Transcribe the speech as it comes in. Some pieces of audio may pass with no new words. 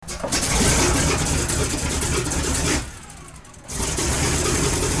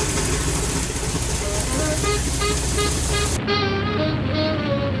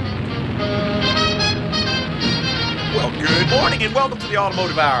welcome to the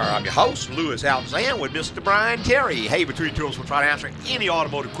Automotive Hour. I'm your host, Louis Altazan, with Mr. Brian Terry. Hey, between two of us, we'll try to answer any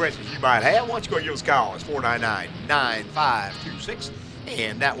automotive questions you might have. Why don't you go and give us a call? It's 499-9526,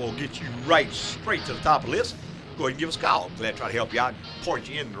 and that will get you right straight to the top of the list. Go ahead and give us a call. Glad to try to help you out and point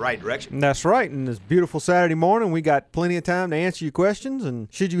you in the right direction. That's right. And this beautiful Saturday morning, we got plenty of time to answer your questions. And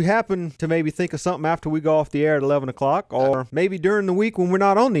should you happen to maybe think of something after we go off the air at 11 o'clock, or maybe during the week when we're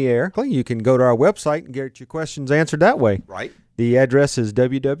not on the air, you can go to our website and get your questions answered that way. Right. The address is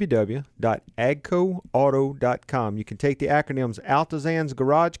www.agcoauto.com. You can take the acronyms Altazan's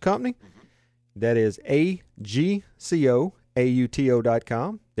Garage Company. That is AGCO.com.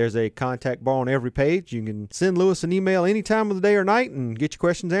 There's a contact bar on every page. You can send Louis an email any time of the day or night and get your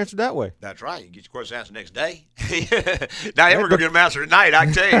questions answered that way. That's right. You get your questions answered next day. Not ever going to get them answered at night, I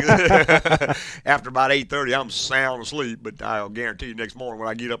can tell you. After about 8:30, I'm sound asleep, but I'll guarantee you next morning when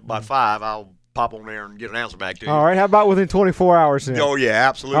I get up about 5, I'll pop on there and get an answer back to you. All right. How about within 24 hours then? Oh, yeah,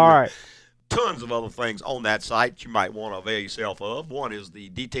 absolutely. All right. Tons of other things on that site you might want to avail yourself of. One is the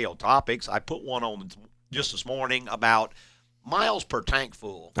detailed topics. I put one on just this morning about miles per tank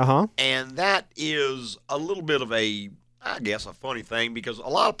full. And that is a little bit of a funny thing, because a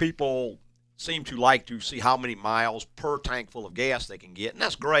lot of people seem to like to see how many miles per tank full of gas they can get. And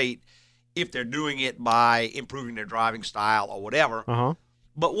that's great if they're doing it by improving their driving style or whatever.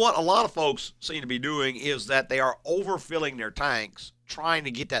 But what a lot of folks seem to be doing is that they are overfilling their tanks, trying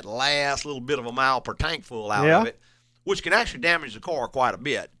to get that last little bit of a mile per tank full out of it, which can actually damage the car quite a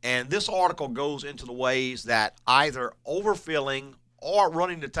bit. And this article goes into the ways that either overfilling or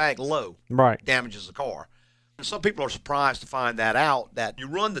running the tank low damages the car. And some people are surprised to find that out, that you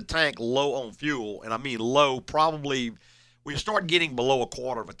run the tank low on fuel, and I mean low, probably when you start getting below a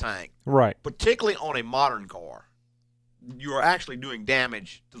quarter of a tank, particularly on a modern car, you are actually doing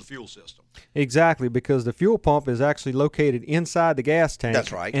damage to the fuel system. Exactly, because the fuel pump is actually located inside the gas tank.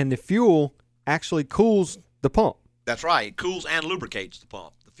 That's right. And the fuel actually cools the pump. That's right. It cools and lubricates the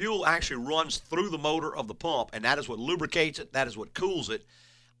pump. The fuel actually runs through the motor of the pump, and that is what lubricates it. That is what cools it.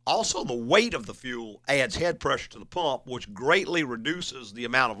 Also, the weight of the fuel adds head pressure to the pump, which greatly reduces the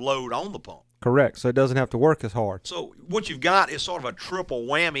amount of load on the pump. Correct. So it doesn't have to work as hard. So what you've got is sort of a triple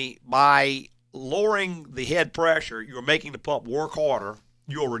whammy. By lowering the head pressure, you're making the pump work harder,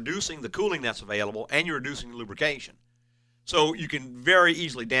 you're reducing the cooling that's available, and you're reducing the lubrication. So you can very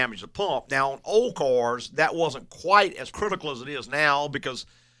easily damage the pump. Now, on old cars, that wasn't quite as critical as it is now, because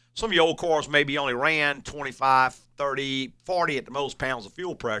some of your old cars maybe only ran 25, 30, 40 at the most pounds of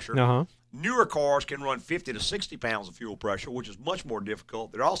fuel pressure. Newer cars can run 50 to 60 pounds of fuel pressure, which is much more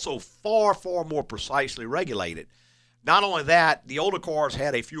difficult. They're also far, far more precisely regulated. Not only that, the older cars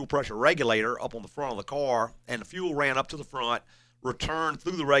had a fuel pressure regulator up on the front of the car, and the fuel ran up to the front, returned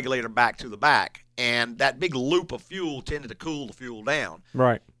through the regulator back to the back, and that big loop of fuel tended to cool the fuel down.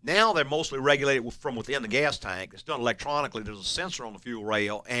 Now they're mostly regulated from within the gas tank. It's done electronically. There's a sensor on the fuel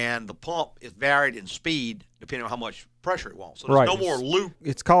rail, and the pump is varied in speed depending on how much pressure it wants. So there's no more loop.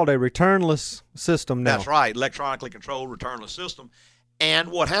 It's called a returnless system now. That's right, electronically controlled returnless system.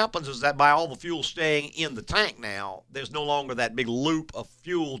 And what happens is that by all the fuel staying in the tank now, there's no longer that big loop of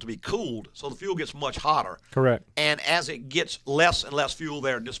fuel to be cooled, so the fuel gets much hotter. Correct. And as it gets less and less fuel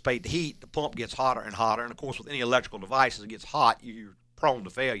there to dissipate the heat, the pump gets hotter and hotter. And, of course, with any electrical device, as it gets hot, you're prone to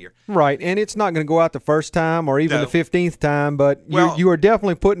failure. Right, and it's not going to go out the first time or even the 15th time, but you are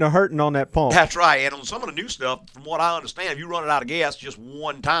definitely putting a hurting on that pump. That's right, and on some of the new stuff, from what I understand, if you run it out of gas just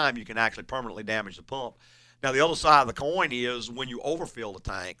one time, you can actually permanently damage the pump. Now, the other side of the coin is when you overfill the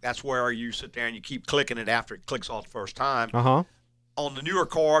tank. That's where you sit there and you keep clicking it after it clicks off the first time. On the newer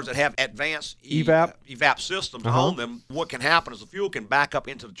cars that have advanced evap systems on them, what can happen is the fuel can back up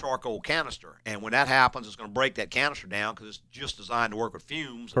into the charcoal canister. And when that happens, it's going to break that canister down, because it's just designed to work with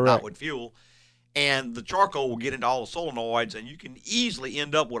fumes and not with fuel. And the charcoal will get into all the solenoids, and you can easily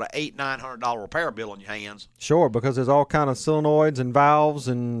end up with an $800-900 repair bill on your hands. Sure, because there's all kind of solenoids and valves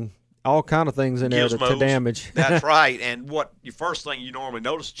and all kind of things in there to damage. That's right. And your first thing you normally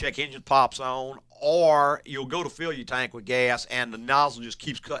notice, the check engine pops on, or you'll go to fill your tank with gas, and the nozzle just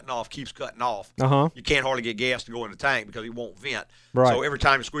keeps cutting off. You can't hardly get gas to go in the tank because it won't vent. So every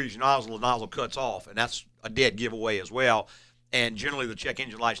time you squeeze your nozzle, the nozzle cuts off, and that's a dead giveaway as well. And generally the check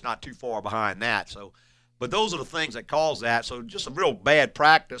engine light's not too far behind that. But those are the things that cause that. So just a real bad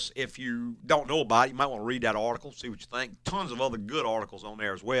practice. If you don't know about it, you might want to read that article, see what you think. Tons of other good articles on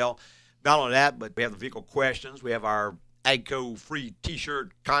there as well. Not only that, but we have the vehicle questions. We have our AGCO free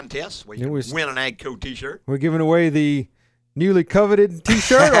T-shirt contest where you can win an AGCO T-shirt. We're giving away the newly coveted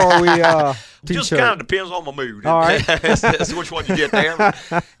T-shirt, or are we Just T-shirt. kind of depends on my mood. All right. That's which one you get there.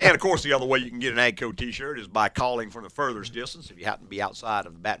 And, of course, the other way you can get an AGCO T-shirt is by calling from the furthest distance. If you happen to be outside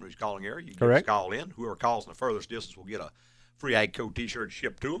of the Baton Rouge calling area, you can just call in. Whoever calls in the furthest distance will get a free AGCO T-shirt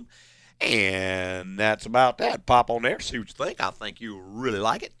shipped to them. And that's about that. Pop on there, see what you think. I think you'll really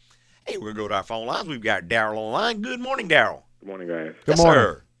like it. Hey, we're going to go to our phone lines. We've got Darryl on the line. Good morning, Darryl. Good morning, guys. Good morning.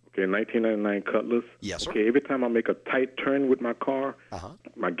 Sir. Okay, 1999 Cutlass. Yes, sir. Okay, every time I make a tight turn with my car,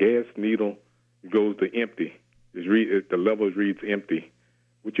 my gas needle goes to empty. The level reads empty.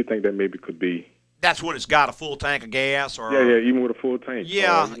 What you think that maybe could be? That's when it's got a full tank of gas? Or Yeah, even with a full tank.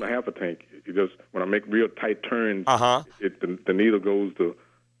 Yeah. Or even half a tank. It just, when I make real tight turns, the needle goes to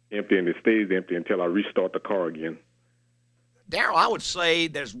empty, and it stays empty until I restart the car again. Darryl, I would say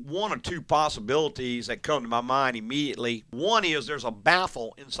there's one or two possibilities that come to my mind immediately. One is there's a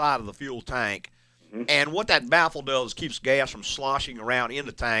baffle inside of the fuel tank, and what that baffle does is keeps gas from sloshing around in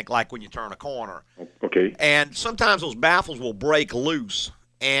the tank like when you turn a corner. Okay. And sometimes those baffles will break loose,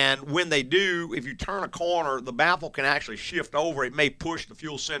 and when they do, if you turn a corner, the baffle can actually shift over. It may push the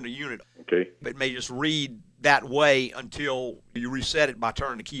fuel sender unit. Okay. It may just read that way until you reset it by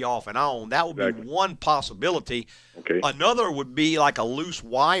turning the key off and on. That would be one possibility. Okay. Another would be like a loose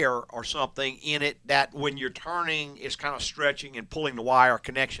wire or something in it that when you're turning, it's kind of stretching and pulling the wire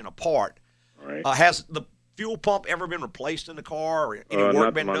connection apart. All right. Has the fuel pump ever been replaced in the car or any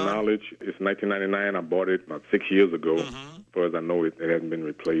work been done? Not to my knowledge. It's 1999. I bought it about 6 years ago. As far as I know, it hasn't been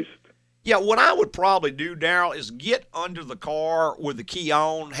replaced. Yeah, what I would probably do, Darryl, is get under the car with the key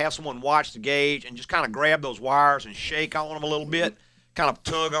on, have someone watch the gauge, and just kind of grab those wires and shake on them a little bit, kind of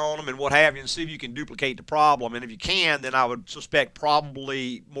tug on them and what have you, and see if you can duplicate the problem. And if you can, then I would suspect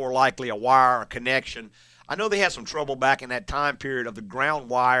probably more likely a wire or connection. I know they had some trouble back in that time period of the ground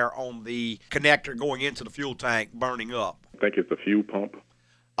wire on the connector going into the fuel tank burning up. I think it's the fuel pump.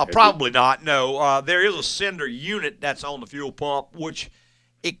 Probably not, no. There is a sender unit that's on the fuel pump, which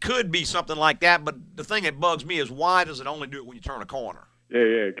it could be something like that, but the thing that bugs me is why does it only do it when you turn a corner?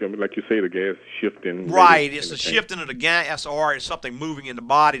 Yeah. Like you say, the gas shifting. Right. It's the shifting of the gas, or it's something moving in the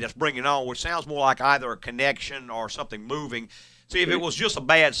body that's bringing it on, which sounds more like either a connection or something moving. See, if it was just a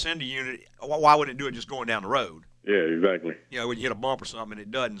bad sender unit, why wouldn't it do it just going down the road? Yeah, exactly. You know, when you hit a bump or something and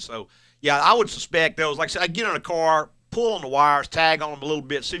it doesn't. So, yeah, I would suspect those. Like I said, I'd get in a car, pull on the wires, tag on them a little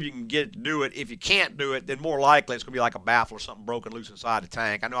bit, see if you can get it to do it. If you can't do it, then more likely it's going to be like a baffle or something broken loose inside the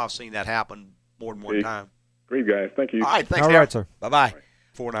tank. I know I've seen that happen more than one time. Great, guys. Thank you. All right, thanks, All right, sir. Bye-bye.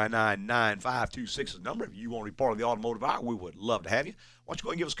 499-9526 is the number. If you want to be part of the Automotive Hour, we would love to have you. Why don't you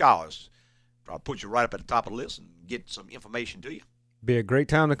go and give us a call? I'll put you right up at the top of the list and get some information to you. Be a great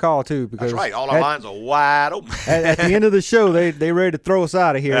time to call, too. Because that's right. All our lines are wide open. at the end of the show, they ready to throw us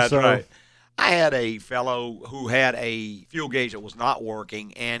out of here. That's right. I had a fellow who had a fuel gauge that was not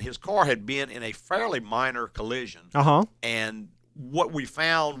working, and his car had been in a fairly minor collision. And what we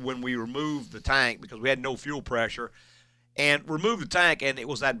found when we removed the tank, because we had no fuel pressure, and removed the tank, and it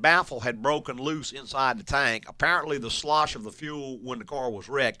was that baffle had broken loose inside the tank. Apparently the slosh of the fuel when the car was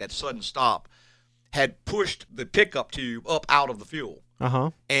wrecked, that sudden stop, had pushed the pickup tube up out of the fuel.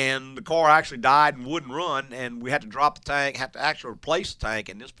 And the car actually died and wouldn't run, and we had to drop the tank, had to actually replace the tank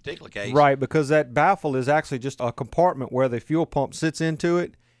in this particular case. Right, because that baffle is actually just a compartment where the fuel pump sits into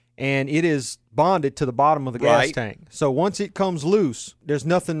it, and it is bonded to the bottom of the gas tank. So once it comes loose, there's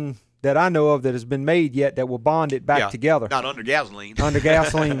nothing that I know of that has been made yet that will bond it back together. Not under gasoline. Under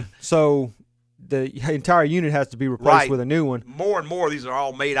gasoline. So the entire unit has to be replaced with a new one. More and more, these are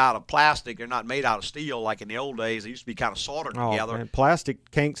all made out of plastic. They're not made out of steel like in the old days. They used to be kind of soldered together. And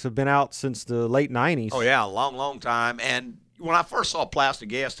plastic kinks have been out since the late 90s. Oh, yeah, a long, long time. And when I first saw plastic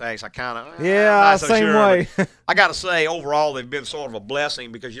gas tanks, I kind of, same way. I got to say, overall, they've been sort of a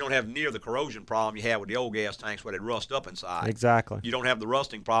blessing because you don't have near the corrosion problem you had with the old gas tanks where they'd rust up inside. Exactly. You don't have the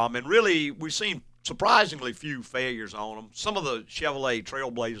rusting problem. And really, we've seen surprisingly few failures on them. Some of the Chevrolet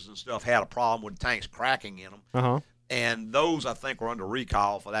Trailblazers and stuff had a problem with tanks cracking in them. And those, I think, were under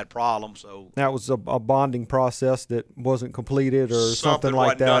recall for that problem. So that was a bonding process that wasn't completed or something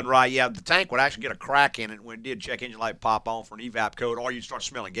like that. Done right. Yeah, the tank would actually get a crack in it when it did check engine light pop on for an evap code, or you'd start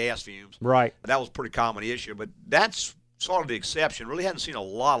smelling gas fumes. Right. That was a pretty common issue, but that's sort of the exception. Really hadn't seen a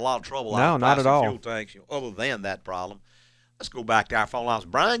lot of trouble out of not at all. fuel tanks, other than that problem. Let's go back to our phone lines.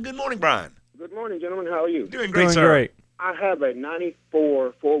 Brian, good morning, Brian. Good morning, gentlemen. How are you? Doing great, sir. Great. I have a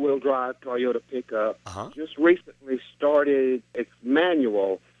 94 four-wheel drive Toyota pickup. Just recently started its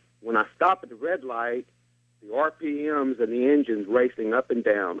manual. When I stop at the red light, the RPMs and the engine's racing up and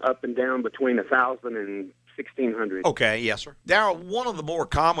down between 1,000 and 1,600. Okay, yes, sir. Darryl, one of the more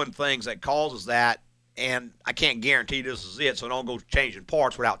common things that causes that and I can't guarantee this is it, so don't go changing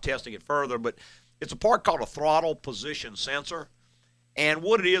parts without testing it further, but it's a part called a throttle position sensor. And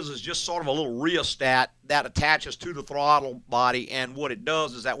what it is just sort of a little rheostat that attaches to the throttle body, and what it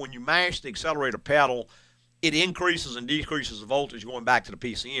does is that when you mash the accelerator pedal, it increases and decreases the voltage going back to the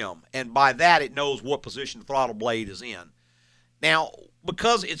PCM. And by that, it knows what position the throttle blade is in. Now,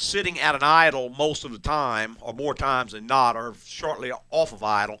 because it's sitting at an idle most of the time, or more times than not, or shortly off of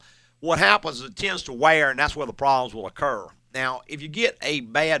idle, what happens is it tends to wear, and that's where the problems will occur. Now, if you get a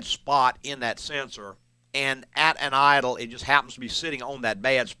bad spot in that sensor, and at an idle it just happens to be sitting on that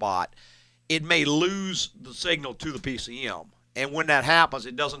bad spot, it may lose the signal to the PCM. And when that happens,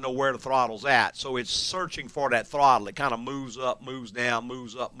 it doesn't know where the throttle's at. So it's searching for that throttle. It kind of moves up, moves down,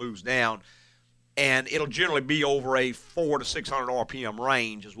 moves up, moves down. And it'll generally be over a 400 to 600 RPM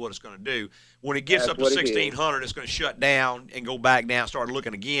range is what it's going to do. When it gets up to 1,600, it's going to shut down and go back down, start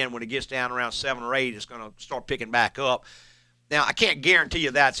looking again. When it gets down around 7 or 8, it's going to start picking back up. Now, I can't guarantee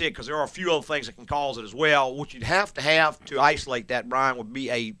you that's it because there are a few other things that can cause it as well. What you'd have to isolate that, Brian, would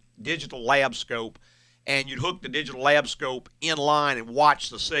be a digital lab scope, and you'd hook the digital lab scope in line and watch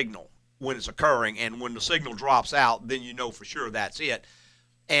the signal when it's occurring, and when the signal drops out, then you know for sure that's it.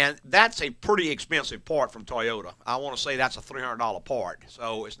 And that's a pretty expensive part from Toyota. I want to say that's a $300 part,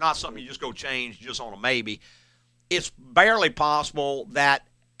 so it's not something you just go change just on a maybe. It's barely possible that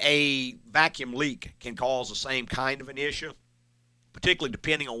a vacuum leak can cause the same kind of an issue, particularly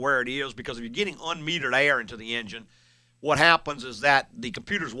depending on where it is, because if you're getting unmetered air into the engine, what happens is that the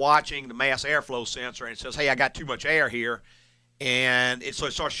computer's watching the mass airflow sensor and it says, hey, I got too much air here, and so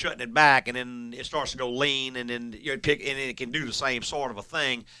it starts shutting it back, and then it starts to go lean, and then it can do the same sort of a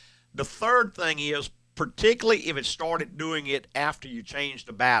thing. The third thing is, particularly if it started doing it after you changed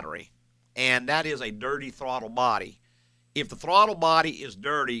the battery, and that is a dirty throttle body. If the throttle body is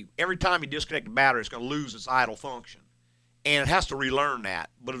dirty, every time you disconnect the battery, it's going to lose its idle function. And it has to relearn that.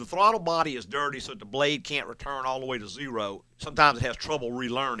 But if the throttle body is dirty so that the blade can't return all the way to zero, sometimes it has trouble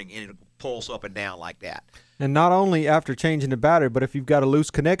relearning, and it'll pulse up and down like that. And not only after changing the battery, but if you've got a loose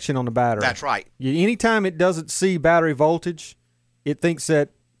connection on the battery. That's right. Anytime it doesn't see battery voltage, it thinks that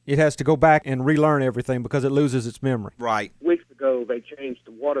it has to go back and relearn everything because it loses its memory. Right. Weeks ago, they changed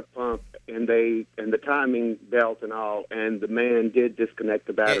the water pump and the timing belt and all, and the man did disconnect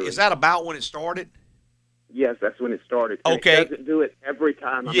the battery. Is that about when it started? Yes, that's when it started. Okay. It doesn't do it every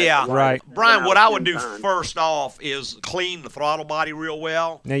time. Yeah, right. Brian, what I would do first off is clean the throttle body real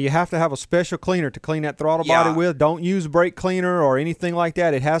well. Now, you have to have a special cleaner to clean that throttle body with. Don't use brake cleaner or anything like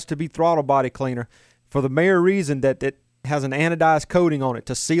that. It has to be throttle body cleaner for the mere reason that it has an anodized coating on it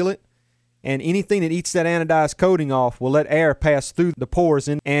to seal it. And anything that eats that anodized coating off will let air pass through the pores,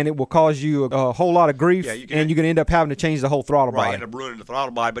 and it will cause you a whole lot of grief, and you're going to end up having to change the whole throttle body. Right, end up ruining the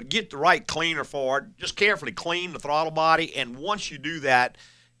throttle body. But get the right cleaner for it. Just carefully clean the throttle body, and once you do that,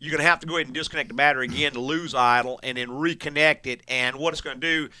 you're going to have to go ahead and disconnect the battery again to lose idle, and then reconnect it. And what it's going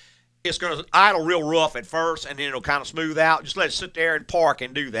to do, it's going to idle real rough at first, and then it'll kind of smooth out. Just let it sit there and park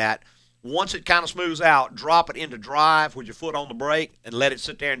and do that. Once it kind of smooths out, drop it into drive with your foot on the brake and let it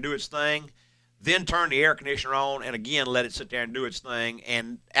sit there and do its thing. Then turn the air conditioner on and, again, let it sit there and do its thing.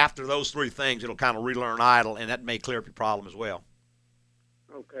 And after those three things, it'll kind of relearn idle, and that may clear up your problem as well.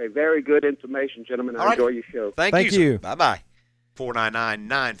 Okay, very good information, gentlemen. I enjoy your show. Thank you. Bye-bye.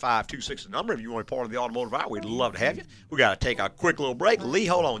 499-9526 is the number. If you want to be part of the Automotive Hour, we'd love to have you. We got to take a quick little break. Lee,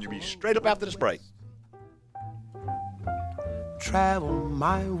 hold on. You'll be straight up after this break. Travel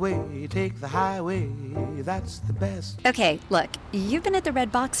my way, take the highway, that's the best. Okay, look, you've been at the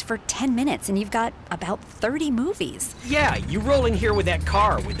Red Box for 10 minutes and you've got about 30 movies. Yeah, you roll in here with that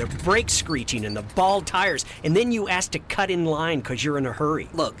car with the brakes screeching and the bald tires, and then you ask to cut in line because you're in a hurry.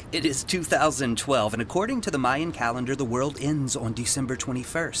 Look, it is 2012, and according to the Mayan calendar, the world ends on December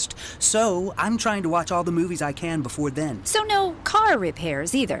 21st. So I'm trying to watch all the movies I can before then. So no car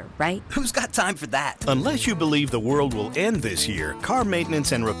repairs either, right? Who's got time for that? Unless you believe the world will end this year, car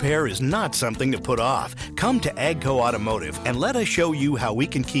maintenance and repair is not something to put off. Come to AGCO Automotive and let us show you how we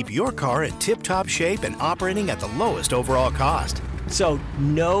can keep your car in tip-top shape and operating at the lowest overall cost. So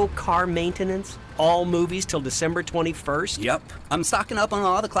no car maintenance? All movies till December 21st? Yep. I'm stocking up on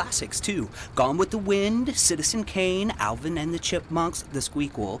all the classics, too. Gone with the Wind, Citizen Kane, Alvin and the Chipmunks, The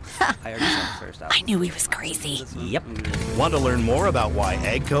Squeakquel. I already said the first album. I knew he was crazy. Yep. Want to learn more about why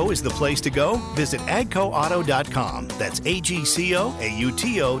AGCO is the place to go? Visit agcoauto.com. That's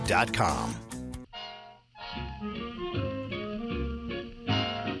AGCOAUTO.com.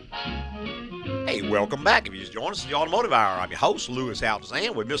 Welcome back. If you just joined us, it's the Automotive Hour. I'm your host, Louis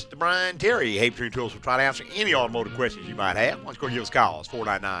Altazan, with Mr. Brian Terry. Hey, Between Tools, we'll try to answer any automotive questions you might have. Why don't you go give us a call? It's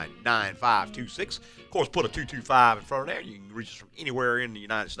 499-9526. Of course, put a 225 in front of there. You can reach us from anywhere in the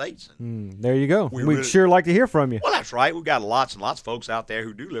United States. There you go. We'd sure like to hear from you. Well, that's right. We've got lots and lots of folks out there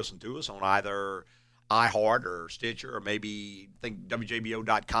who do listen to us on either iHeart or Stitcher, or maybe I think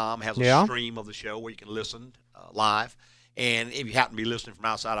WJBO.com has a stream of the show where you can listen live. And if you happen to be listening from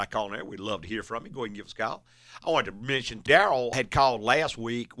outside our call there, we'd love to hear from you. Go ahead and give us a call. I wanted to mention Daryl had called last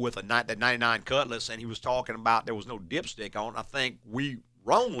week with that 99 Cutlass, and he was talking about there was no dipstick on. I think we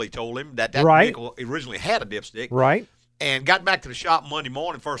wrongly told him that vehicle originally had a dipstick. Right. And got back to the shop Monday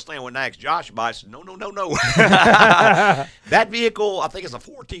morning. First thing I went and asked Josh about it, I said, no. That vehicle, I think it's a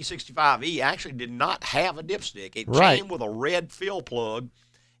 4T65E, actually did not have a dipstick. It came with a red fill plug.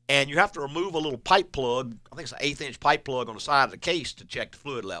 And you have to remove a little pipe plug. I think it's an 1/8-inch pipe plug on the side of the case to check the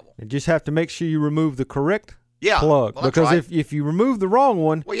fluid level. You just have to make sure you remove the correct plug. Well, because right. if you remove the wrong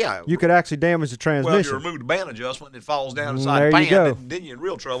one, you could actually damage the transmission. Well, if you remove the band adjustment and it falls down inside the pan, then you're in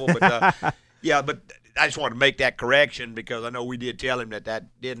real trouble. But but I just wanted to make that correction because I know we did tell him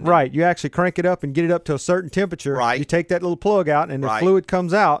that didn't. Right. You actually crank it up and get it up to a certain temperature. Right. You take that little plug out, and the fluid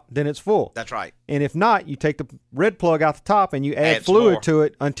comes out, then it's full. That's right. And if not, you take the red plug out the top and you add fluid to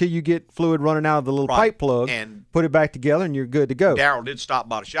it until you get fluid running out of the little pipe plug, and put it back together, and you're good to go. Daryl did stop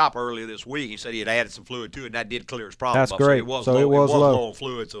by the shop earlier this week. He said he had added some fluid to it, and that did clear his problem. That's great. So it was low on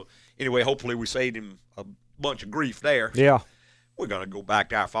fluid. So anyway, hopefully we saved him a bunch of grief there. Yeah. We're going to go back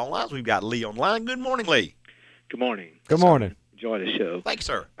to our phone lines. We've got Lee on the line. Good morning, Lee. Good morning. Good morning. Enjoy the show. Thanks,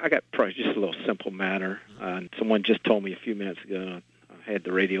 sir. I got probably just a little simple matter. Someone just told me a few minutes ago. I had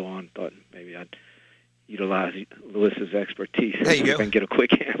the radio on. Thought maybe I'd utilize Lewis's expertise and get a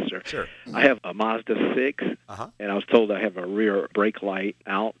quick answer. Sure. I have a Mazda 6, and I was told I have a rear brake light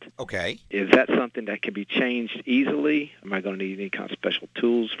out. Okay. Is that something that can be changed easily? Am I going to need any kind of special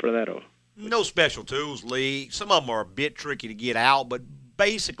tools for that? Or no special tools, Lee. Some of them are a bit tricky to get out, but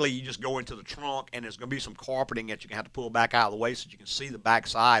basically you just go into the trunk and there's going to be some carpeting that you can have to pull back out of the way so you can see the back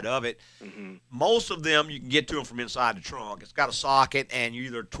side of it. Most of them you can get to them from inside the trunk. It's got a socket and you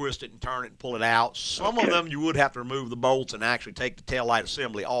either twist it and turn it and pull it out. Some of them you would have to remove the bolts and actually take the taillight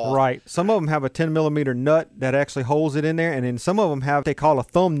assembly off. Right. Some of them have a 10-millimeter nut that actually holds it in there, and then some of them have what they call a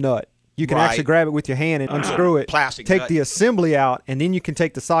thumb nut. You can actually grab it with your hand and unscrew it, take the assembly out, and then you can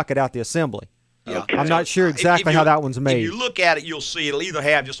take the socket out the assembly. Yeah. I'm not sure exactly how that one's made. If you look at it, you'll see it'll either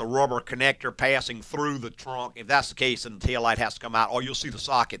have just a rubber connector passing through the trunk. If that's the case, then the taillight has to come out, or you'll see the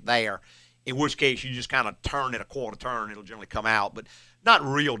socket there, in which case you just kind of turn it a quarter turn. It'll generally come out, but not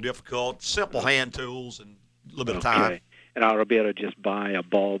real difficult. Simple hand tools and a little bit of time. And I'll be able to just buy a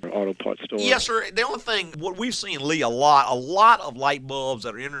bulb or auto parts store? Yes, sir. The only thing, what we've seen, Lee, a lot of light bulbs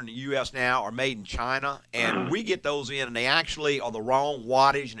that are entering the U.S. now are made in China, and we get those in, and they actually are the wrong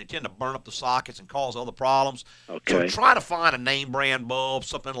wattage, and they tend to burn up the sockets and cause other problems. So try to find a name brand bulb,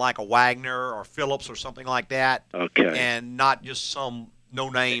 something like a Wagner or Phillips or something like that, and not just some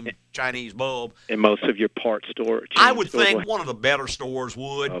no-name Chinese bulb. And most of your parts store? I would think one of the better stores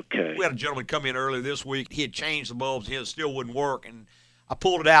would. We had a gentleman come in earlier this week. He had changed the bulbs, and his still wouldn't work. And I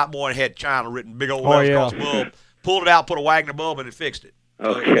pulled it out, boy, and it had China written big old letters across the bulb. Pulled it out, put a Wagner bulb, and it fixed it.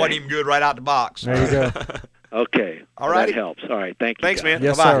 So it wasn't even good right out the box. There you go. All right. That helps. All right. Thank you. Thanks, man.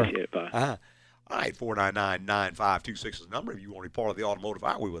 Yes, Bye-bye. sir. Bye. All right, 499-9526 is the number. If you want to be part of the Automotive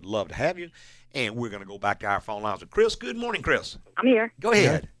Hour, we would love to have you. And we're going to go back to our phone lines with Chris. Good morning, Chris. I'm here. Go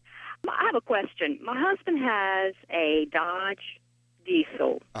ahead. I have a question. My husband has a Dodge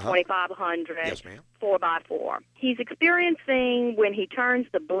Diesel 2500 yes, ma'am. 4x4. He's experiencing when he turns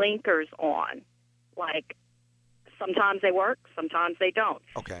the blinkers on, like sometimes they work, sometimes they don't.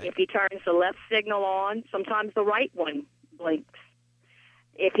 If he turns the left signal on, sometimes the right one blinks.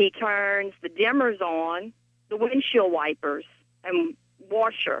 If he turns the dimmers on, the windshield wipers and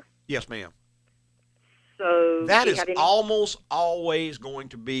washer. Yes, ma'am. So that is almost always going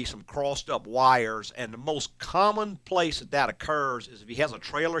to be some crossed up wires, and the most common place that occurs is if he has a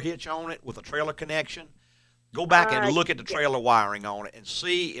trailer hitch on it with a trailer connection. Go back and look at the trailer wiring on it and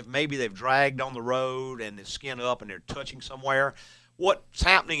see if maybe they've dragged on the road and it's skin up and they're touching somewhere. What's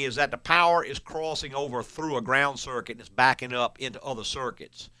happening is that the power is crossing over through a ground circuit and it's backing up into other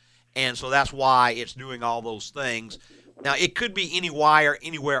circuits. And so that's why it's doing all those things. Now, it could be any wire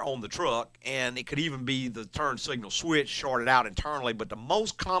anywhere on the truck, and it could even be the turn signal switch shorted out internally. But the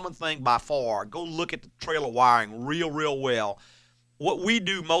most common thing by far, go look at the trailer wiring real well. What we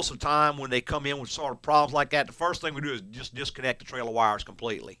do most of the time when they come in with sort of problems like that, the first thing we do is just disconnect the trailer wires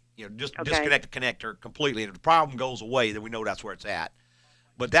completely. Just disconnect the connector completely. And if the problem goes away, then we know that's where it's at.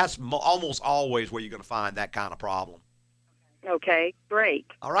 But that's almost always where you're going to find that kind of problem. Okay, great.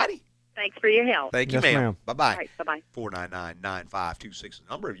 All righty. Thanks for your help. Thank you, ma'am. Bye-bye. All right, bye-bye. 499-9526 is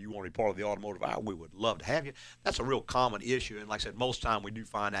the number. If you want to be part of the Automotive Hour, we would love to have you. That's a real common issue, and like I said, most time we do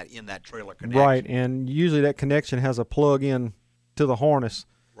find that in that trailer connection. Right, and usually that connection has a plug-in to the harness.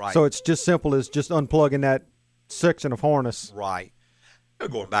 Right. So it's just simple as just unplugging that section of harness. Right. We're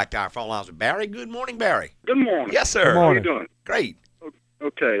going back to our phone lines with Barry. Good morning, Barry. Good morning. Yes, sir. Good morning. How you doing? Great.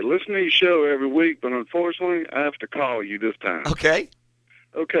 Okay, listen to your show every week, but unfortunately, I have to call you this time. Okay.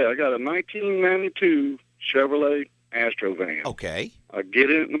 Okay, I got a 1992 Chevrolet Astrovan. Okay. I get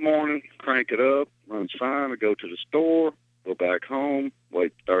in the morning, crank it up, runs fine. I go to the store, go back home,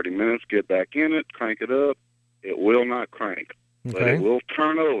 wait 30 minutes, get back in it, crank it up. It will not crank. Okay. But it will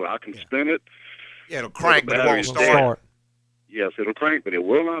turn over. I can spin it. Yeah, it'll crank, but it won't start. Yes, it'll crank, but it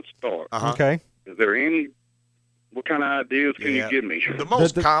will not start. Okay. Is there what kind of ideas can you give me? The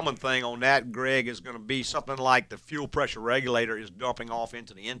most common thing on that, Greg, is going to be something like the fuel pressure regulator is dumping off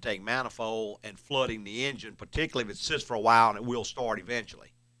into the intake manifold and flooding the engine, particularly if it sits for a while and it will start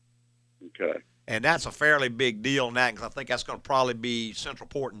eventually. Okay. And that's a fairly big deal in that because I think that's going to probably be central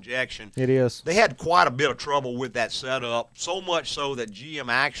port injection. It is. They had quite a bit of trouble with that setup, so much so that GM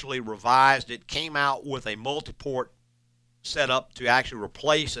actually revised it, came out with a multi-port setup to actually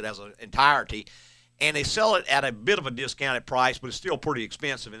replace it as an entirety. And they sell it at a bit of a discounted price, but it's still pretty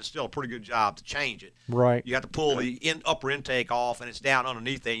expensive, and it's still a pretty good job to change it. Right. You have to pull the upper intake off, and it's down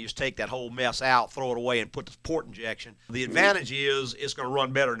underneath there. You just take that whole mess out, throw it away, and put the port injection. The advantage is it's going to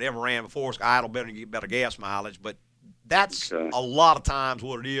run better than it ever ran before. It's going to idle better and get better gas mileage. But that's a lot of times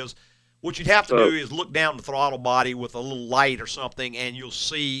what it is. What you'd have to do is look down the throttle body with a little light or something, and you'll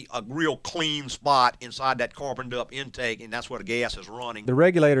see a real clean spot inside that carboned up intake, and that's where the gas is running. The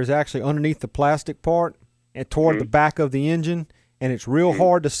regulator is actually underneath the plastic part and toward the back of the engine, and it's real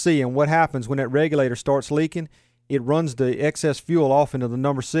hard to see. And what happens when that regulator starts leaking, it runs the excess fuel off into the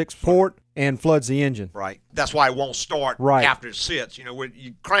number 6 port and floods the engine. Right. That's why it won't start after it sits. You know, when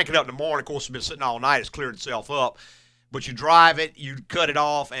you crank it up in the morning, of course, it's been sitting all night, it's cleared itself up. But you drive it, you cut it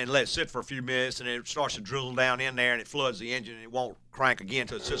off, and let it sit for a few minutes, and it starts to drizzle down in there, and it floods the engine, and it won't crank again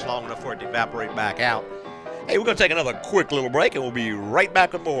until it sits long enough for it to evaporate back out. Hey, we're going to take another quick little break, and we'll be right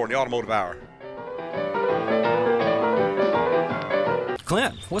back with more in the Automotive Hour.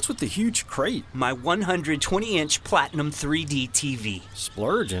 Clint, what's with the huge crate? My 120-inch Platinum 3D TV.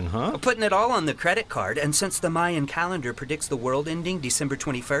 Splurging, huh? I'm putting it all on the credit card, and since the Mayan calendar predicts the world ending December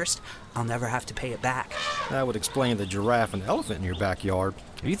 21st, I'll never have to pay it back. That would explain the giraffe and elephant in your backyard.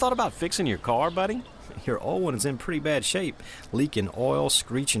 Have you thought about fixing your car, buddy? Your old one is in pretty bad shape. Leaking oil,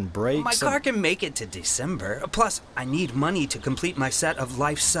 screeching brakes. My car can make it to December. Plus, I need money to complete my set of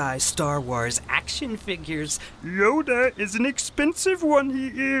life-size Star Wars action figures. Yoda is an expensive one, he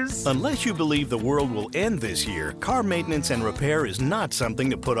is. Unless you believe the world will end this year, car maintenance and repair is not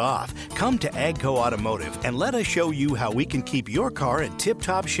something to put off. Come to AGCO Automotive and let us show you how we can keep your car in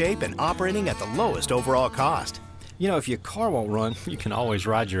tip-top shape and operating at the lowest overall cost. You know, if your car won't run, you can always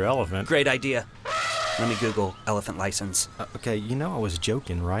ride your elephant. Great idea. Let me Google elephant license. Okay, you know I was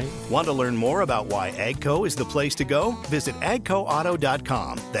joking, right? Want to learn more about why AGCO is the place to go? Visit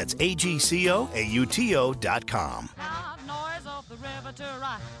agcoauto.com. That's AGCOAUTO.com.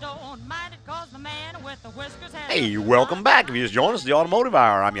 Hey, welcome back. If you just joined us, the Automotive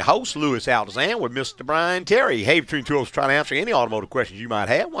Hour. I'm your host, Louis Altazan, with Mr. Brian Terry. Hey, between two of us trying to answer any automotive questions you might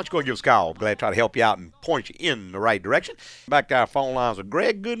have, why don't you go and give us a call? I'm glad to try to help you out and point you in the right direction. Back to our phone lines with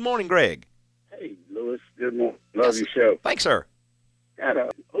Greg. Good morning, Greg. Hey, Louis. Good morning. Love your show. Thanks, sir. Got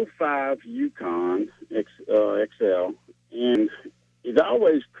a 05 Yukon XL, and it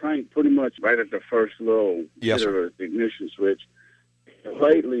always cranked pretty much right at the first little bit of the ignition switch.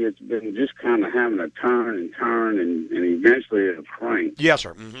 Lately, it's been just kind of having a turn, and eventually it'll crank. Yes,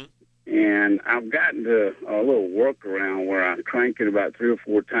 sir. Mm-hmm. And I've gotten to a little workaround where I crank it about 3 or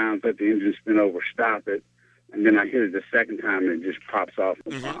 4 times, let the engine spin over, stop it, and then I hit it the second time, and it just pops off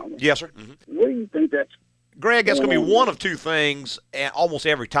the problem. Yes, sir. Mm-hmm. What do you think that's... Greg, that's going to be one of two things almost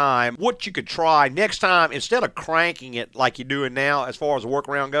every time. What you could try next time, instead of cranking it like you're doing now as far as the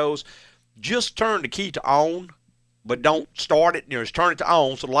workaround goes, just turn the key to on, but don't start it. Just turn it to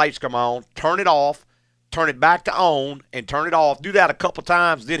on so the lights come on. Turn it off, turn it back to on, and turn it off. Do that a couple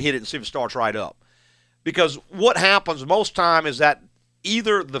times, then hit it and see if it starts right up. Because what happens most time is that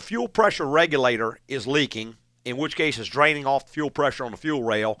either the fuel pressure regulator is leaking, in which case it's draining off the fuel pressure on the fuel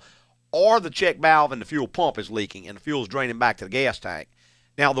rail, or the check valve in the fuel pump is leaking and the fuel is draining back to the gas tank.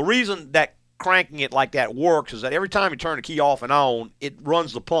 Now, the reason that cranking it like that works is that every time you turn the key off and on, it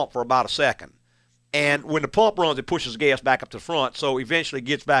runs the pump for about a second. And when the pump runs, it pushes the gas back up to the front, so eventually it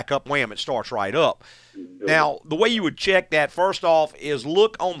gets back up, wham, it starts right up. Now, the way you would check that, first off, is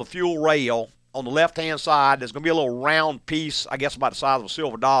look on the fuel rail on the left-hand side. There's going to be a little round piece, I guess about the size of a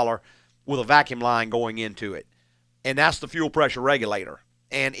silver dollar, with a vacuum line going into it. And that's the fuel pressure regulator.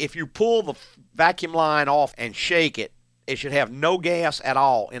 And if you pull the vacuum line off and shake it, it should have no gas at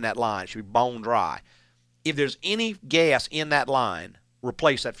all in that line. It should be bone dry. If there's any gas in that line,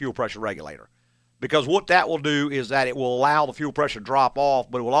 replace that fuel pressure regulator. Because what that will do is that it will allow the fuel pressure to drop off,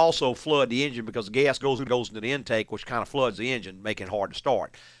 but it will also flood the engine because the gas goes into the intake, which kind of floods the engine, making it hard to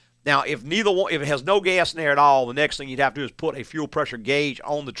start. Now, if it has no gas in there at all, the next thing you'd have to do is put a fuel pressure gauge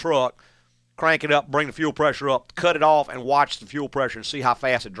on the truck, crank it up, bring the fuel pressure up, cut it off, and watch the fuel pressure and see how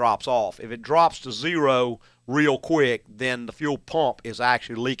fast it drops off. If it drops to zero real quick, then the fuel pump is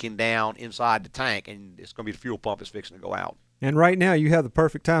actually leaking down inside the tank, and it's going to be the fuel pump that's fixing to go out. And right now you have the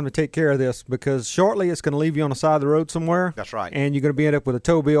perfect time to take care of this because shortly it's going to leave you on the side of the road somewhere. That's right. And you're going to be end up with a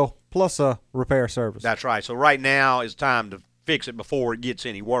tow bill plus a repair service. That's right. So right now is time to fix it before it gets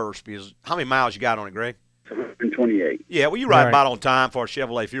any worse because how many miles you got on it, Greg? 128. Yeah, well, you ride about on time for a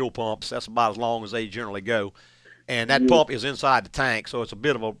Chevrolet fuel pump. So that's about as long as they generally go. And that pump is inside the tank, so it's a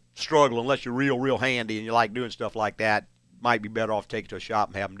bit of a struggle unless you're real handy and you like doing stuff like that. Might be better off taking it to a shop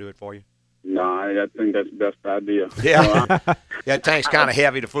and have them do it for you. No, I think that's the best idea. Yeah, that tank's kind of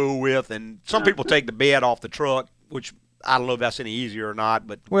heavy to fool with, and some people take the bed off the truck, which I don't know if that's any easier or not.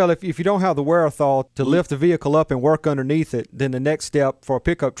 But well, if you don't have the wherewithal to lift the vehicle up and work underneath it, then the next step for a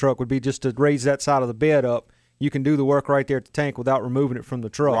pickup truck would be just to raise that side of the bed up. You can do the work right there at the tank without removing it from the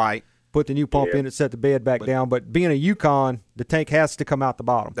truck. Right. Put the new pump in and set the bed back down. But being a Yukon, the tank has to come out the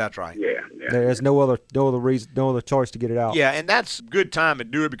bottom. That's right. Yeah. There's no other choice to get it out. Yeah, and that's a good time to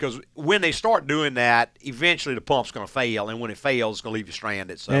do it because when they start doing that, eventually the pump's going to fail, and when it fails, it's going to leave you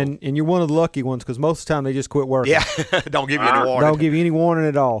stranded. So. And you're one of the lucky ones because most of the time they just quit working. Yeah, don't give you any warning. Don't give you any warning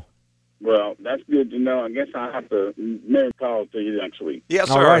at all. Well, that's good to know. I guess I'll have to maybe call to you next week. Yes,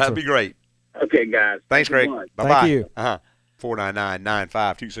 sir. Right, that'd be great. Okay, guys. Thanks, Greg. Bye-bye. Thank you.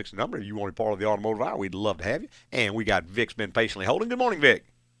 499-9526 the number. If you want to be part of the Automotive Hour, we'd love to have you. And we got Vic's been patiently holding. Good morning, Vic.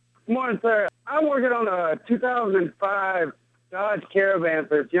 Good morning, sir. I'm working on a 2005 Dodge Caravan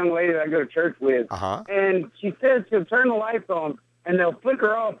for this young lady that I go to church with. And she says she'll turn the lights on, and they'll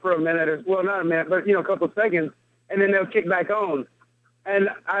flicker off for a minute, or well, not a minute, but, a couple of seconds, and then they'll kick back on. And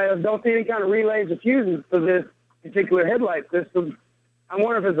I don't see any kind of relays or fuses for this particular headlight system. I'm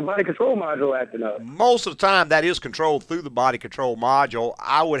wondering if it's the body control module acting up. Most of the time, that is controlled through the body control module.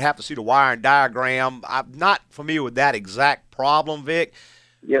 I would have to see the wiring diagram. I'm not familiar with that exact problem, Vic.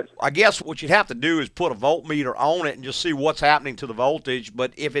 Yes. I guess what you'd have to do is put a voltmeter on it and just see what's happening to the voltage.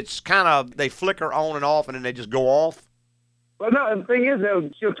 But if it's kind of, they flicker on and off and then they just go off. Well, no, the thing is,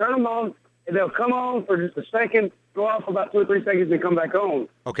 she'll turn them on, and they'll come on for just a second, go off for about 2 or 3 seconds, and come back on.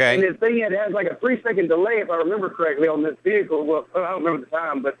 Okay. And the thing, it has like a 3-second delay, if I remember correctly, on this vehicle. Well, I don't remember the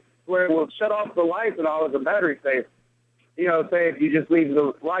time, but where it will shut off the lights and all as a battery safe. Say if you just leave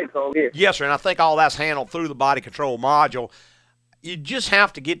the lights on here. Yes, sir, and I think all that's handled through the body control module. You just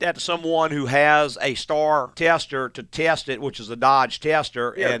have to get that to someone who has a star tester to test it, which is a Dodge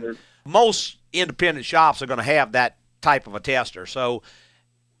tester. Yes, and sir. Most independent shops are going to have that type of a tester. So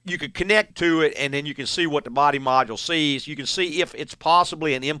you can connect to it, and then you can see what the body module sees. You can see if it's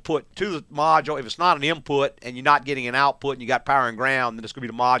possibly an input to the module. If it's not an input and you're not getting an output and you got power and ground, then it's going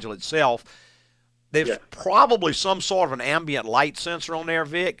to be the module itself. There's probably some sort of an ambient light sensor on there,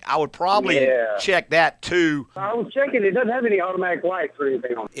 Vic. I would probably check that, too. I was checking. It doesn't have any automatic lights or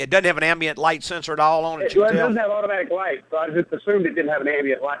anything on it. It doesn't have an ambient light sensor at all on it? It doesn't have automatic lights, so I just assumed it didn't have an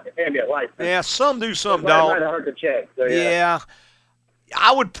ambient light sensor. Yeah, some do, some That's don't. why it's hard to check. So, yeah.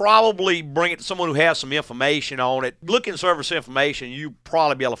 I would probably bring it to someone who has some information on it. Look in service information. You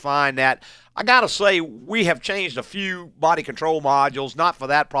probably be able to find that. I got to say, we have changed a few body control modules, not for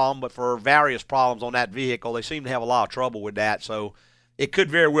that problem, but for various problems on that vehicle. They seem to have a lot of trouble with that, so it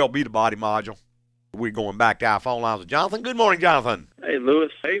could very well be the body module. We're going back to our phone lines with Jonathan. Good morning, Jonathan. Hey,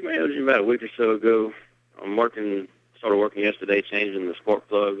 Lewis. Hey, man, it was about a week or so ago. Started working yesterday, changing the spark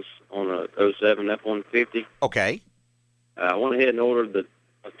plugs on a 07 F-150. Okay. I went ahead and ordered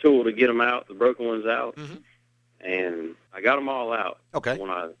a tool to get them out, the broken ones out, and I got them all out. Okay.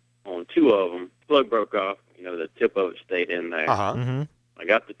 On 2 of them, the plug broke off. The tip of it stayed in there. I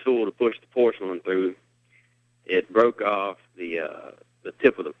got the tool to push the porcelain through. It broke off the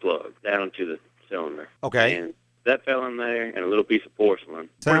tip of the plug down into the cylinder. Okay. And that fell in there, and a little piece of porcelain.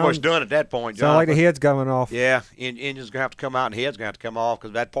 Pretty much done at that point, Jonathan. Sound like the head's coming off. Yeah, engine's going to have to come out and the head's going to have to come off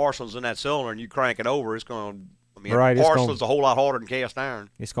because that porcelain's in that cylinder and you crank it over, it's going to mean, porcelain's a whole lot harder than cast iron.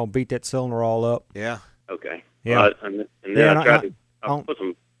 It's going to beat that cylinder all up. Yeah. Okay. Yeah. And then I tried to put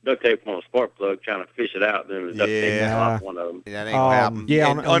some duct tape on a spark plug, trying to fish it out. Then the duct tape off one of them. That ain't gonna happen.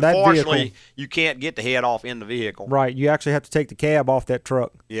 Yeah, and on unfortunately, that vehicle, you can't get the head off in the vehicle. Right. You actually have to take the cab off that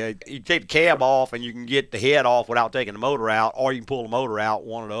truck. Yeah, you take the cab off, and you can get the head off without taking the motor out, or you can pull the motor out,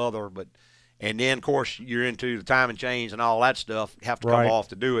 one or the other. And then, of course, you're into the timing chains and all that stuff. You have to come off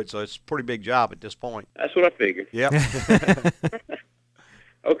to do it, so it's a pretty big job at this point. That's what I figured. Yep.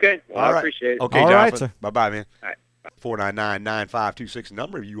 Okay. Well, I appreciate it. Okay, all Jonathan. right, sir. Bye-bye, man. All right. 499-9526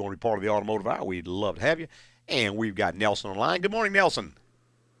 number. If you want to be part of the Automotive Hour, we'd love to have you. And we've got Nelson on the line. Good morning, Nelson.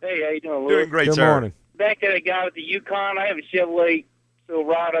 Hey, how you doing, Louis? Doing great, Good sir. morning. Back to the guy with the Yukon, I have a Chevrolet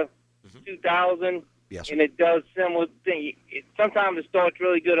Silverado 2000, yes, sir. And it does similar thing. Sometimes it starts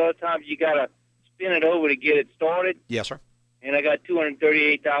really good. Other times you got to spin it over to get it started. Yes, sir. And I got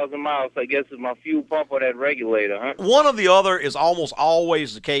 238,000 miles. So I guess it's my fuel pump or that regulator, huh? One or the other is almost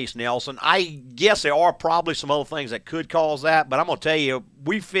always the case, Nelson. I guess there are probably some other things that could cause that, but I'm going to tell you,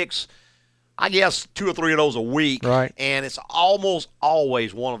 we fix, I guess, 2 or 3 of those a week, right? And it's almost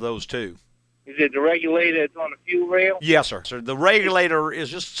always one of those two. Is it the regulator that's on the fuel rail? Yes, sir. So the regulator is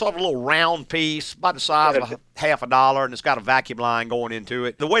just sort of a little round piece, about the size of $50, and it's got a vacuum line going into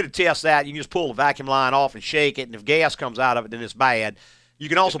it. The way to test that, you can just pull the vacuum line off and shake it, and if gas comes out of it, then it's bad. You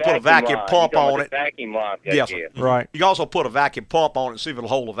can also put a vacuum pump on it. Vacuum line. Yes, sir. Right. You can also put a vacuum pump on it and see if it'll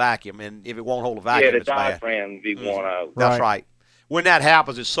hold a vacuum, and if it won't hold a vacuum, it's bad. Yeah, the diaphragm would be worn out. That's right. When that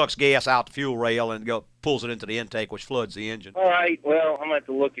happens, it sucks gas out the fuel rail and pulls it into the intake, which floods the engine. All right. Well, I'm going to have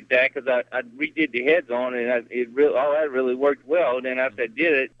to look at that because I redid the heads on it, and all that really worked well. And then after I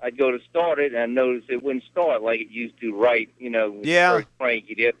did it, I'd go to start it, and I noticed it wouldn't start like it used to, right? Yeah. First crank,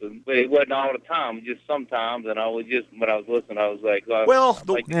 you'd have to, but it wasn't all the time, just sometimes. And I was just, when I was listening, I was like,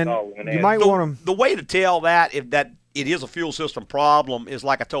 the way to tell that, if that it is a fuel system problem, is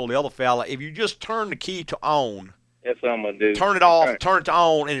like I told the other fella, if you just turn the key to on, that's what I'm going to do. Turn it off, turn it to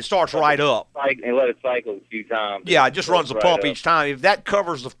on, and it starts right up. And let it cycle a few times. Yeah, it just runs the pump each time. If that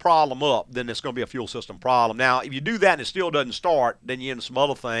covers the problem up, then it's going to be a fuel system problem. Now, if you do that and it still doesn't start, then you're into some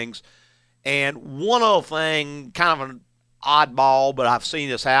other things. And one other thing, kind of an oddball, but I've seen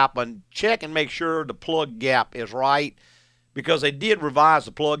this happen, check and make sure the plug gap is right, because they did revise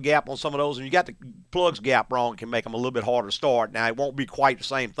the plug gap on some of those, and you got the plugs gap wrong, it can make them a little bit harder to start. Now, it won't be quite the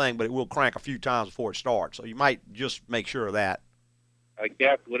same thing, but it will crank a few times before it starts. So you might just make sure of that. I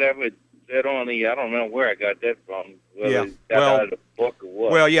gapped whatever it said on the, I don't remember where I got that from. Yeah. Out of the book or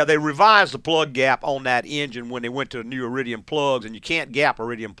what. Well, yeah, they revised the plug gap on that engine when they went to new iridium plugs, and you can't gap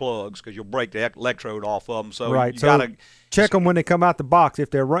iridium plugs because you'll break the electrode off of them. So you got to check them when they come out the box. If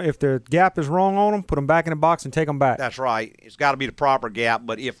the gap is wrong on them, put them back in the box and take them back. That's right. It's got to be the proper gap.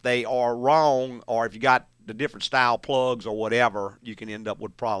 But if they are wrong, or if you got the different style plugs or whatever, you can end up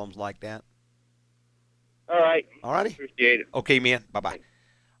with problems like that. All right. All righty. Appreciate it. Okay, man. Bye-bye.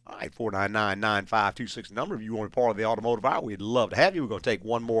 All right, 499-9526 number. If you want to be part of the Automotive Hour, we'd love to have you. We're going to take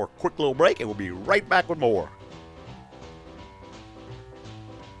one more quick little break, and we'll be right back with more.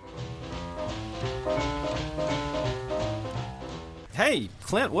 Hey,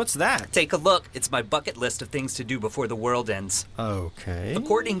 Clint, what's that? Take a look. It's my bucket list of things to do before the world ends. Okay.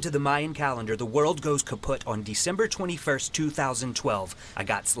 According to the Mayan calendar, the world goes kaput on December 21st, 2012. I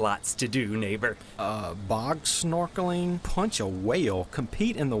got lots to do, neighbor. Bog snorkeling, punch a whale,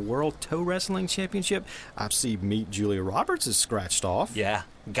 compete in the World Tow Wrestling Championship. I see Meet Julia Roberts is scratched off. Yeah,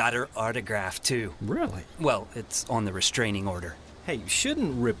 got her autograph, too. Really? Well, it's on the restraining order. Hey,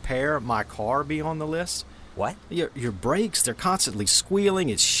 shouldn't repair my car be on the list? What? Your brakes, they're constantly squealing,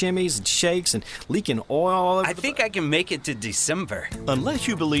 it shimmies and shakes and leaking oil all over. I think I can make it to December. Unless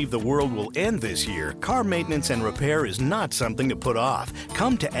you believe the world will end this year, car maintenance and repair is not something to put off.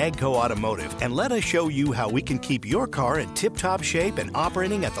 Come to AGCO Automotive and let us show you how we can keep your car in tip-top shape and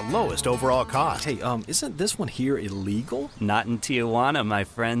operating at the lowest overall cost. Hey, isn't this one here illegal? Not in Tijuana, my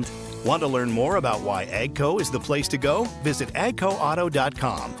friend. Want to learn more about why AGCO is the place to go? Visit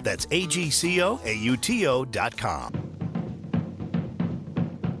agcoauto.com. That's AGCOAUTO.com.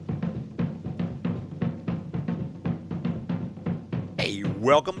 Hey,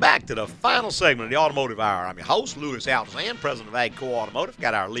 welcome back to the final segment of the Automotive Hour. I'm your host, Louis Altazan, president of AGCO Automotive.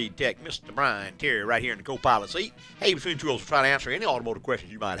 Got our lead tech, Mr. Brian Terry, right here in the co-pilot seat. Hey, between two of us, we'll try to answer any automotive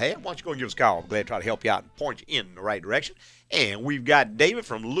questions you might have. Why don't you go and give us a call? I'm glad to try to help you out and point you in the right direction. And we've got David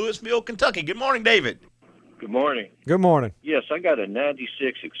from Louisville, Kentucky. Good morning, David. Good morning. Good morning. Yes, I got a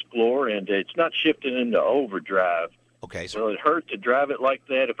 96 Explorer, and it's not shifting into overdrive. Okay, so will it hurt to drive it like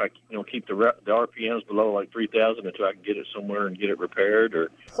that if I keep the RPMs below like 3,000 until I can get it somewhere and get it repaired? Or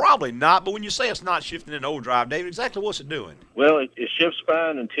probably not. But when you say it's not shifting in overdrive, David, exactly what's it doing? Well, it shifts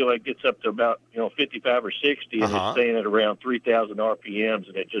fine until it gets up to about 55 or 60, and it's staying at around 3,000 RPMs,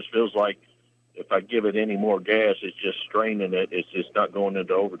 and it just feels like if I give it any more gas, it's just straining it. It's just not going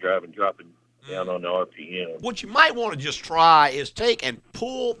into overdrive and dropping down on the RPM. What you might want to just try is take and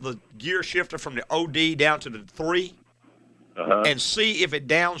pull the gear shifter from the OD down to the 3 and see if it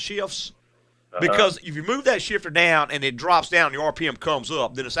downshifts. Because if you move that shifter down and it drops down, the RPM comes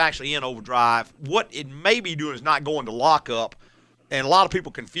up, then it's actually in overdrive. What it may be doing is not going to lockup, and a lot of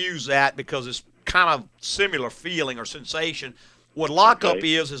people confuse that because it's kind of similar feeling or sensation. What lockup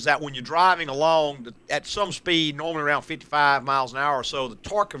is that when you're driving along at some speed, normally around 55 miles an hour or so, the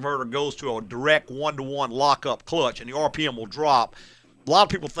torque converter goes to a direct one-to-one lockup clutch, and the RPM will drop. A lot of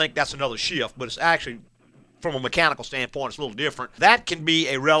people think that's another shift, but it's actually, from a mechanical standpoint, it's a little different. That can be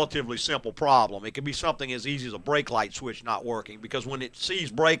a relatively simple problem. It can be something as easy as a brake light switch not working, because when it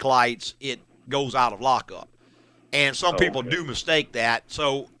sees brake lights, it goes out of lockup. And some people do mistake that.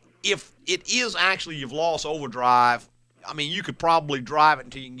 So if it is actually you've lost overdrive, I mean, you could probably drive it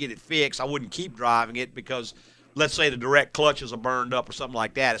until you can get it fixed. I wouldn't keep driving it because, let's say the direct clutches are burned up or something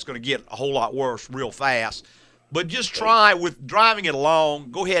like that. It's going to get a whole lot worse real fast. But just try with driving it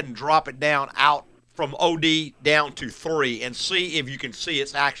along, go ahead and drop it down out from OD down to 3 and see if you can see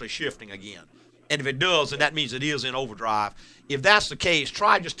it's actually shifting again. And if it does, then that means it is in overdrive. If that's the case,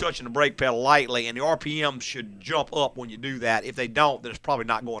 try just touching the brake pedal lightly, and the RPM should jump up when you do that. If they don't, then it's probably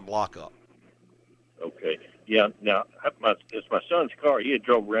not going to lock up. Okay. Yeah, now, it's my son's car. He had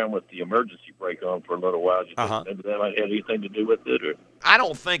drove around with the emergency brake on for a little while. Do you think maybe that might have anything to do with it? Or? I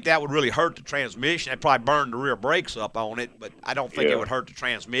don't think that would really hurt the transmission. It'd probably burn the rear brakes up on it, but I don't think it would hurt the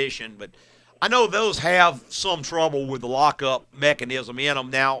transmission. But I know those have some trouble with the lockup mechanism in them.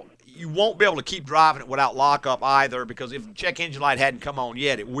 Now, you won't be able to keep driving it without lockup either, because if the check engine light hadn't come on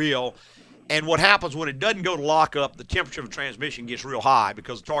yet, it will. And what happens when it doesn't go to lockup, the temperature of the transmission gets real high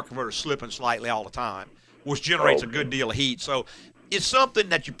because the torque converter is slipping slightly all the time, which generates a good deal of heat. So it's something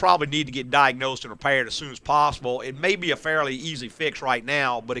that you probably need to get diagnosed and repaired as soon as possible. It may be a fairly easy fix right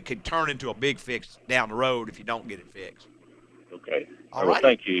now, but it could turn into a big fix down the road if you don't get it fixed. Okay. All right.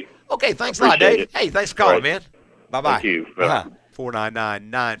 Thank you. Okay, thanks a lot, Dave. Hey, thanks for calling, right, man. Bye-bye. Thank you.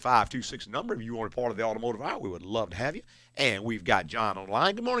 499-9526 number. If you want to be part of the Automotive Hour, we would love to have you. And we've got John on the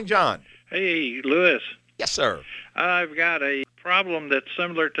line. Good morning, John. Hey, Lewis. Yes, sir. I've got a problem that's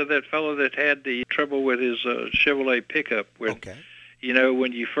similar to that fellow that had the trouble with his Chevrolet pickup. Where, you know,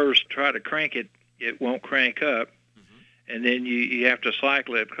 when you first try to crank it, it won't crank up. And then you have to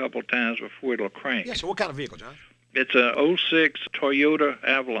cycle it a couple times before it'll crank. Yeah, so what kind of vehicle, John? It's a 06 Toyota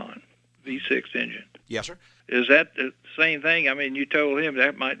Avalon V6 engine. Yes, sir. Is that the same thing? I mean, you told him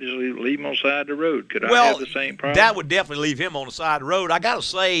that might just leave him on the side of the road. Could I have the same problem? That would definitely leave him on the side of the road. I got to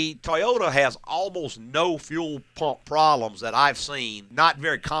say, Toyota has almost no fuel pump problems that I've seen. Not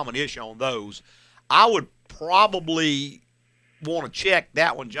very common issue on those. I would probably want to check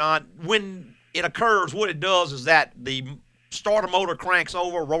that one, John. When it occurs, what it does is that the starter motor cranks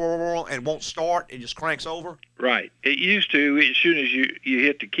over and won't start. It just cranks over. Right. It used to. As soon as you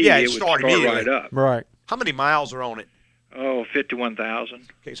hit the key, it would start right up. Right. How many miles are on it? Oh, 51,000.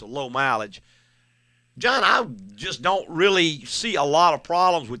 Okay, so low mileage. John, I just don't really see a lot of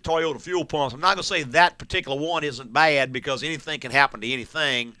problems with Toyota fuel pumps. I'm not going to say that particular one isn't bad because anything can happen to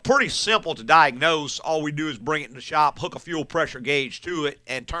anything. Pretty simple to diagnose. All we do is bring it in the shop, hook a fuel pressure gauge to it,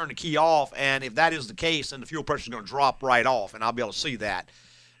 and turn the key off. And if that is the case, then the fuel pressure is going to drop right off, and I'll be able to see that.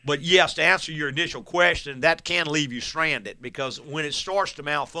 But, yes, to answer your initial question, that can leave you stranded because when it starts to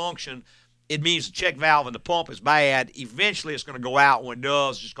malfunction, it means the check valve in the pump is bad. Eventually, it's going to go out. When it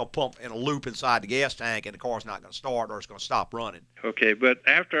does, it's just going to pump in a loop inside the gas tank, and the car's not going to start or it's going to stop running. Okay, but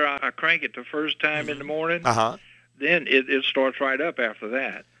after I crank it the first time in the morning, then it starts right up after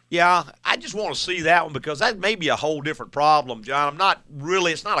that. Yeah, I just want to see that one because that may be a whole different problem, John.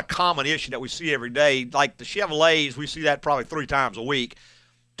 It's not a common issue that we see every day. Like the Chevrolets, we see that probably 3 times a week.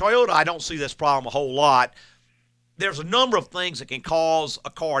 Toyota, I don't see this problem a whole lot. There's a number of things that can cause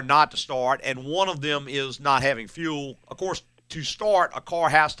a car not to start, and one of them is not having fuel. Of course, to start, a car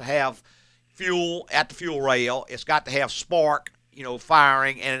has to have fuel at the fuel rail. It's got to have spark,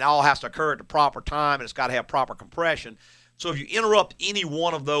 firing, and it all has to occur at the proper time, and it's got to have proper compression. So if you interrupt any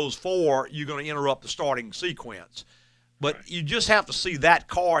one of those 4, you're going to interrupt the starting sequence. But you just have to see that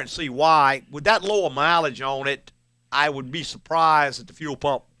car and see why. With that lower mileage on it, I would be surprised that the fuel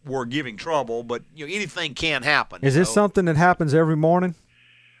pump were giving trouble, but anything can happen. Is this something that happens every morning?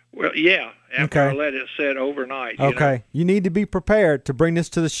 Well, yeah, after I let it sit overnight. Okay. You need to be prepared to bring this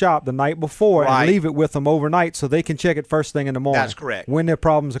to the shop the night before and leave it with them overnight so they can check it first thing in the morning. That's correct. When their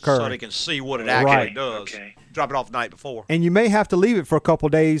problems occur. So they can see what it actually does. Okay. Drop it off the night before. And you may have to leave it for a couple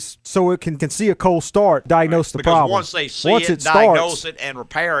of days so it can see a cold start, diagnose the problem. Because once they see it, diagnose it, and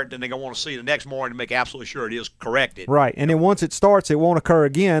repair it, then they're going to want to see it the next morning to make absolutely sure it is corrected. Right. And then once it starts, it won't occur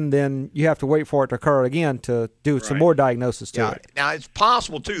again. Then you have to wait for it to occur again to do some more diagnosis to it. Now, it's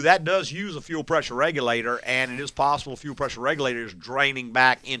possible, too. That does use a fuel pressure regulator, and it is possible fuel pressure regulator is draining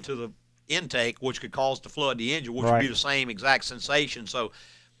back into the intake, which could cause to flood the engine, which would be the same exact sensation. So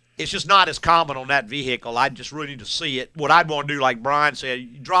it's just not as common on that vehicle. I just really need to see it. What I'd want to do, like Brian said,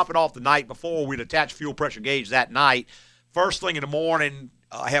 you drop it off the night before. We'd attach fuel pressure gauge that night. First thing in the morning,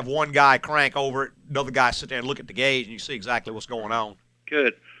 have one guy crank over it, another guy sit there and look at the gauge, and you see exactly what's going on.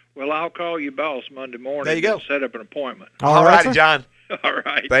 Good. Well, I'll call you, boss, Monday morning. There you go. And set up an appointment. All righty, John. All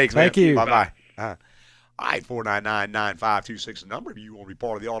right. Thanks, man. Thank you. Bye-bye. All right, 499-9526 the number. If you want to be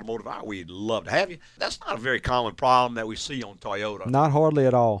part of the automotive hour, we'd love to have you. That's not a very common problem that we see on Toyota. Not hardly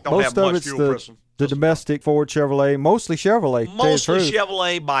at all. Don't Most have of much it's the domestic Ford Chevrolet, mostly Chevrolet. Mostly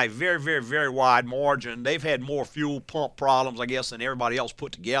Chevrolet by a very, very, very wide margin. They've had more fuel pump problems, I guess, than everybody else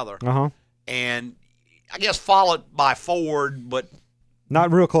put together. And I guess followed by Ford, but not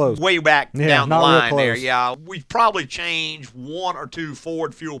real close. Way back down the line there. Yeah, we've probably changed 1 or 2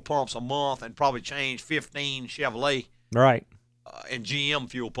 Ford fuel pumps a month and probably changed 15 Chevrolet and GM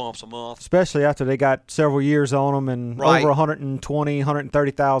fuel pumps a month. Especially after they got several years on them and over 120,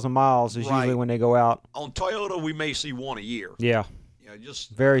 130,000 miles is usually when they go out. On Toyota, we may see 1 a year. Yeah.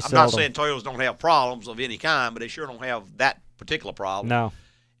 Just very I'm seldom. not saying Toyotas don't have problems of any kind, but they sure don't have that particular problem. No.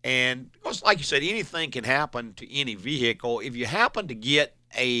 And like you said, anything can happen to any vehicle. If you happen to get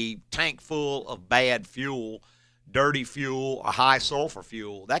a tank full of bad fuel, dirty fuel, or high sulfur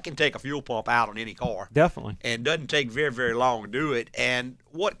fuel, that can take a fuel pump out on any car. Definitely. And doesn't take very, very long to do it. And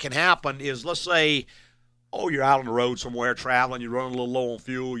what can happen is, let's say, you're out on the road somewhere traveling, you're running a little low on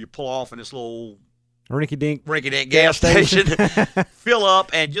fuel, you pull off in this little rinky-dink gas station, fill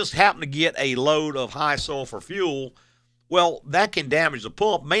up, and just happen to get a load of high sulfur fuel. Well, that can damage the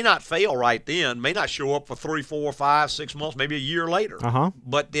pump. May not fail right then. May not show up for 3, 4, 5, 6 months, maybe a year later.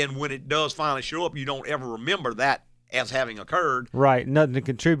 But then when it does finally show up, you don't ever remember that as having occurred. Right. Nothing to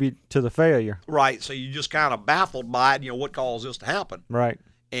contribute to the failure. Right. So you're just kind of baffled by it. What caused this to happen? Right.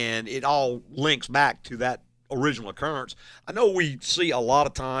 And it all links back to that original occurrence. I know we see a lot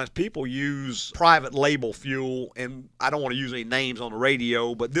of times people use private label fuel, and I don't want to use any names on the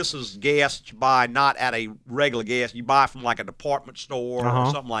radio, but this is gas that you buy not at a regular gas. You buy from like a department store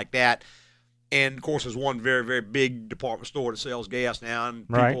or something like that. And, of course, there's one very, very big department store that sells gas now, and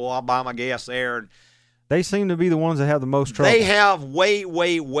people, I'll buy my gas there. And they seem to be the ones that have the most trouble. They have way,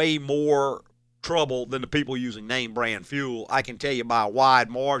 way, way more trouble than the people using name brand fuel. I can tell you by a wide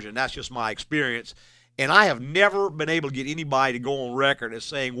margin. That's just my experience. And I have never been able to get anybody to go on record as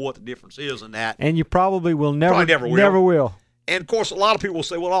saying what the difference is in that. And you probably will never will. And, of course, a lot of people will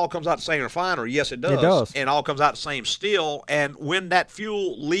say, well, it all comes out the same refinery. Yes, it does. It does. And it all comes out the same still. And when that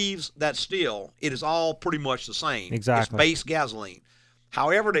fuel leaves that still, it is all pretty much the same. Exactly. It's base gasoline.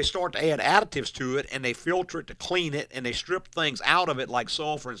 However, they start to add additives to it, and they filter it to clean it, and they strip things out of it like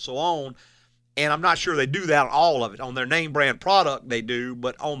sulfur and so on. And I'm not sure they do that on all of it. On their name brand product, they do,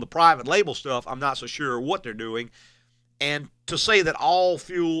 but on the private label stuff, I'm not so sure what they're doing. And to say that all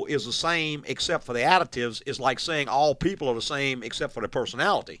fuel is the same except for the additives is like saying all people are the same except for their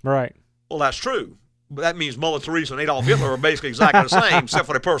personality. Right. Well, that's true. But that means Mother Teresa and Adolf Hitler are basically exactly the same except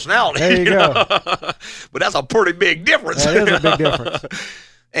for their personality. There you go. But that's a pretty big difference. That is a big difference.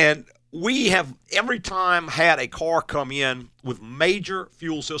 And we have every time had a car come in with major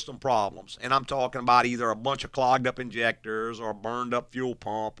fuel system problems, and I'm talking about either a bunch of clogged up injectors or a burned up fuel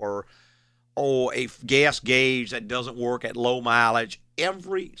pump or a gas gauge that doesn't work at low mileage.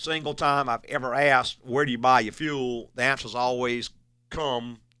 Every single time I've ever asked, where do you buy your fuel, the answer's always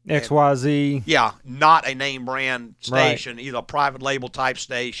come XYZ. Yeah, not a name brand station, either a private label type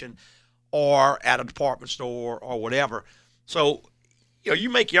station or at a department store or whatever. So,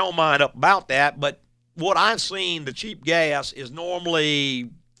 you make your own mind up about that, but what I've seen, the cheap gas is normally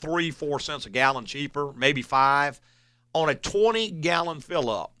 3-4 cents a gallon cheaper, maybe 5. On a 20-gallon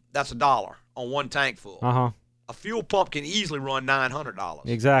fill-up, that's $1 on one tank full. A fuel pump can easily run $900.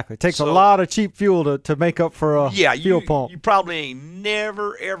 Exactly. It takes a lot of cheap fuel to make up for a fuel pump. You probably ain't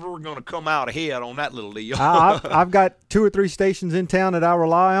never, ever going to come out ahead on that little deal. I've got 2 or 3 stations in town that I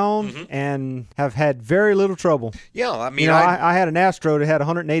rely on and have had very little trouble. Yeah, I mean, I had an Astro that had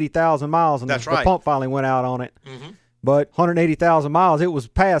 180,000 miles, and the right. pump finally went out on it. but 180,000 miles, it was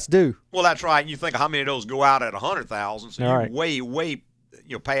past due. Well, that's right. And you think of how many of those go out at 100,000, so you're way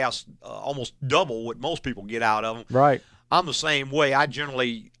past almost double what most people get out of them. Right. I'm the same way. I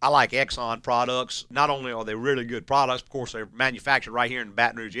like Exxon products. Not only are they really good products, of course, they're manufactured right here in the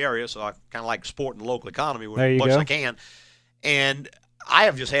Baton Rouge area, so I kind of like supporting the local economy as much as I can. And I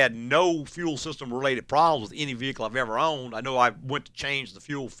have just had no fuel system related problems with any vehicle I've ever owned. I know I went to change the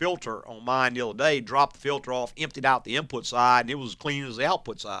fuel filter on mine the other day, dropped the filter off, emptied out the input side, and it was as clean as the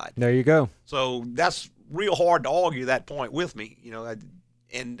output side. There you go. So that's real hard to argue that point with me.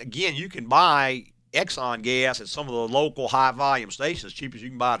 And again, you can buy Exxon gas at some of the local high-volume stations as cheap as you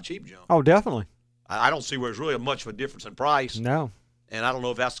can buy at a cheap jump. Oh, definitely. I don't see where there's really much of a difference in price. No. And I don't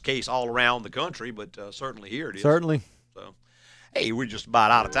know if that's the case all around the country, but certainly here it is. Certainly. So, hey, we're just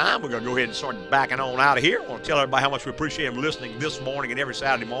about out of time. We're going to go ahead and start backing on out of here. I want to tell everybody how much we appreciate them listening this morning and every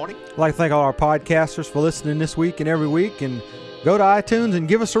Saturday morning. I'd like to thank all our podcasters for listening this week and every week. And go to iTunes and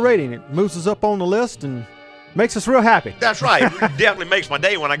give us a rating. It moves us up on the list and makes us real happy. That's right. It definitely makes my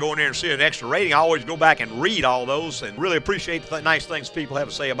day when I go in there and see an extra rating. I always go back and read all those and really appreciate the nice things people have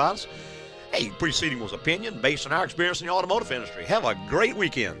to say about us. Hey, preceding was opinion based on our experience in the automotive industry. Have a great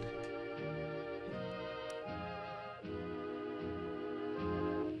weekend.